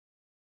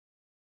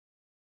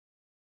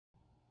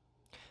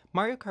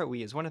Mario Kart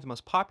Wii is one of the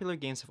most popular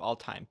games of all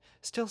time,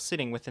 still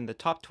sitting within the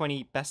top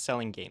 20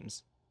 best-selling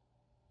games.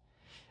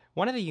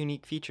 One of the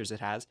unique features it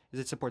has is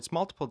it supports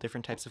multiple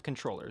different types of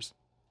controllers.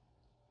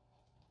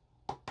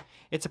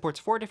 It supports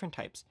 4 different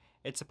types.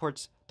 It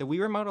supports the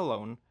Wii Remote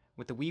alone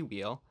with the Wii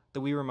Wheel,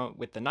 the Wii Remote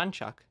with the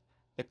Nunchuck,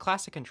 the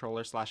Classic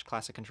Controller /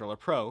 Classic Controller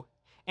Pro,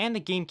 and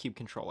the Gamecube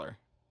controller.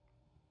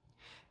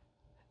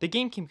 The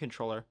Gamecube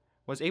controller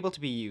was able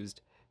to be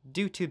used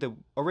due to the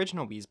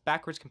original Wii's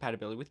backwards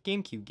compatibility with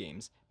Gamecube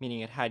games, meaning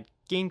it had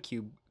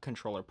Gamecube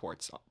controller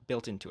ports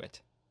built into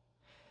it.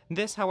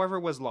 This, however,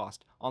 was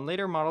lost on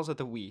later models of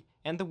the Wii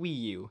and the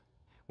Wii-U,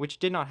 which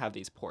did not have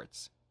these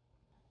ports.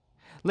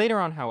 Later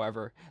on,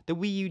 however, the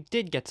Wii-U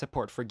did get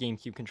support for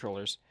Gamecube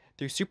controllers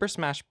through Super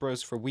Smash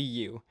Bros. For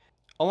Wii-U.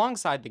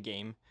 Alongside the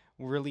game,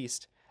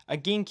 released a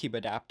Gamecube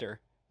adapter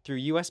through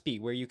USB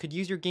where you could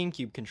use your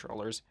Gamecube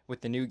controllers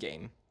with the new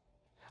game.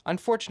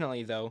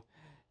 Unfortunately, though,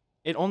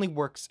 it only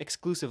works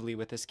exclusively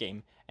with this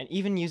game, and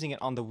even using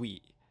it on the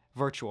Wii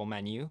virtual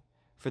menu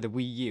for the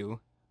Wii U,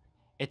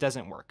 it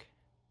doesn't work.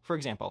 For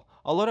example,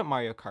 I'll load up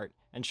Mario Kart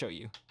and show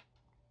you.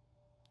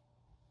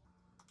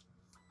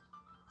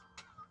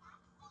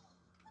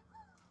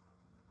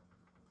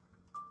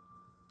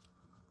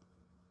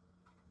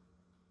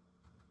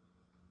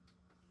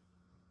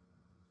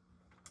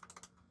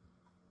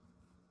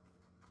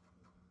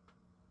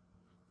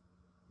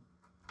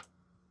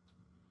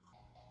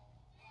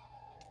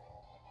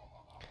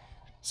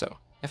 So,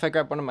 if I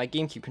grab one of my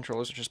Gamecube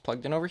controllers, which is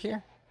plugged in over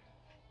here,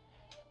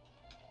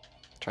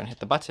 try and hit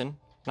the button,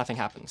 nothing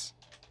happens.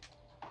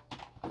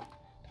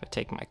 If I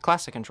take my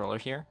Classic controller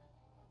here,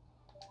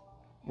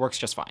 works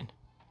just fine.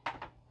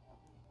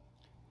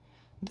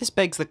 This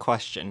begs the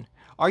question,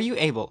 are you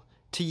able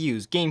to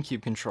use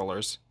Gamecube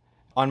controllers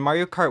on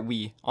Mario Kart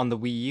Wii on the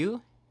Wii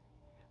U?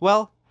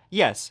 Well,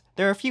 yes,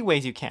 there are a few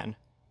ways you can.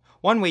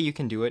 One way you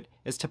can do it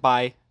is to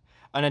buy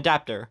an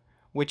adapter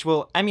which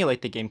will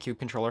emulate the Gamecube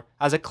controller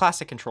as a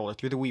Classic controller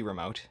through the Wii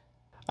Remote.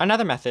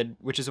 Another method,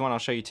 which is the one I'll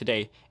show you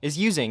today, is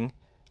using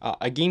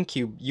a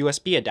Gamecube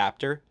USB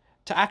adapter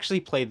to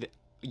actually play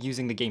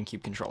using the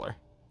Gamecube controller.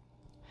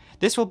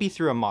 This will be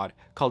through a mod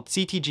called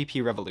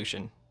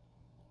CTGP-Revolution.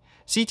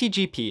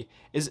 CTGP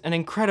is an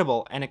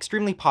incredible and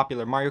extremely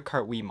popular Mario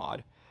Kart Wii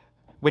mod,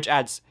 which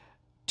adds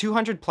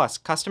 200 plus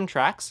custom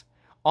tracks,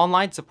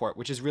 online support,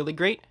 which is really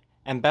great,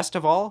 and best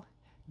of all,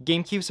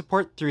 Gamecube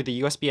support through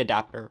the USB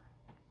adapter.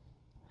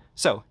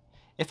 So,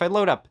 if I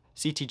load up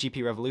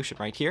CTGP-Revolution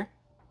right here,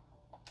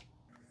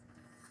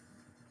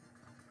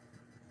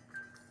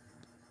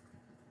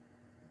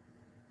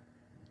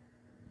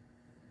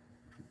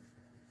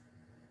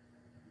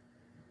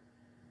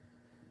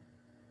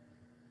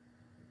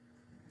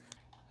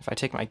 if I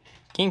take my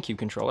Gamecube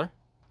controller,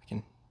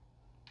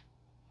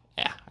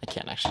 I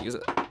can't actually use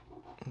it.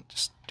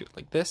 Just do it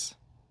like this.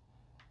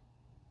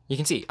 You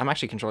can see I'm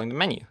actually controlling the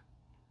menu.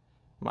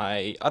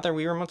 My other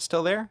Wii remote's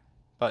still there,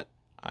 but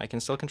I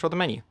can still control the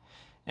menu.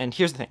 And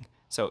here's the thing.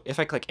 So if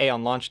I click A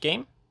on launch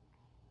game,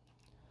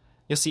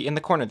 you'll see in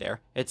the corner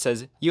there, it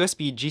says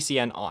USB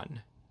GCN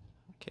on.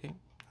 Okay,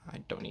 I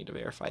don't need to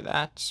verify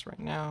that right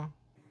now.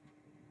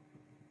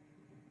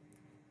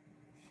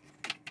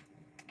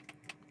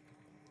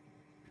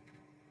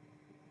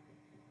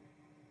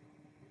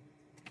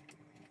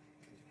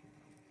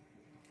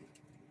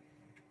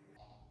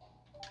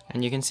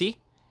 And you can see,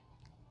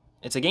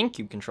 it's a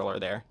Gamecube controller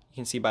there. You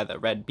can see by the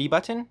red B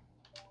button.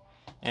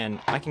 And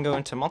I can go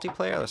into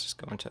multiplayer. Let's just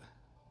go into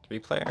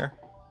 3-player.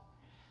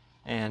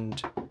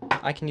 And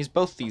I can use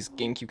both these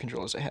Gamecube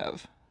controllers I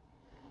have.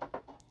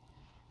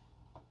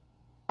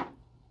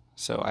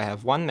 So I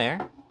have one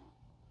there.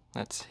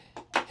 Let's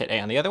hit A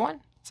on the other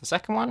one. It's the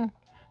second one.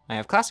 I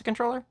have Classic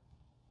controller.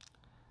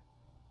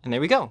 And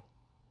there we go.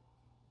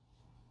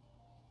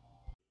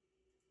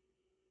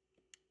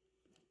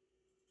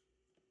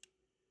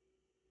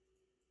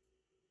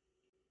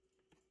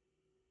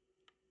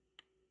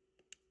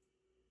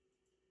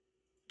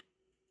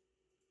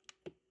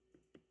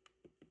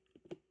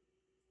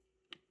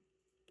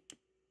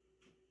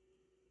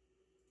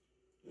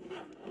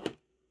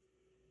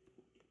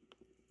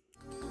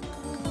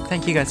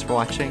 Thank you guys for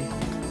watching.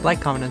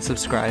 Like, comment, and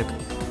subscribe.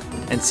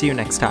 And see you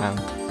next time.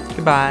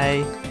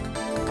 Goodbye!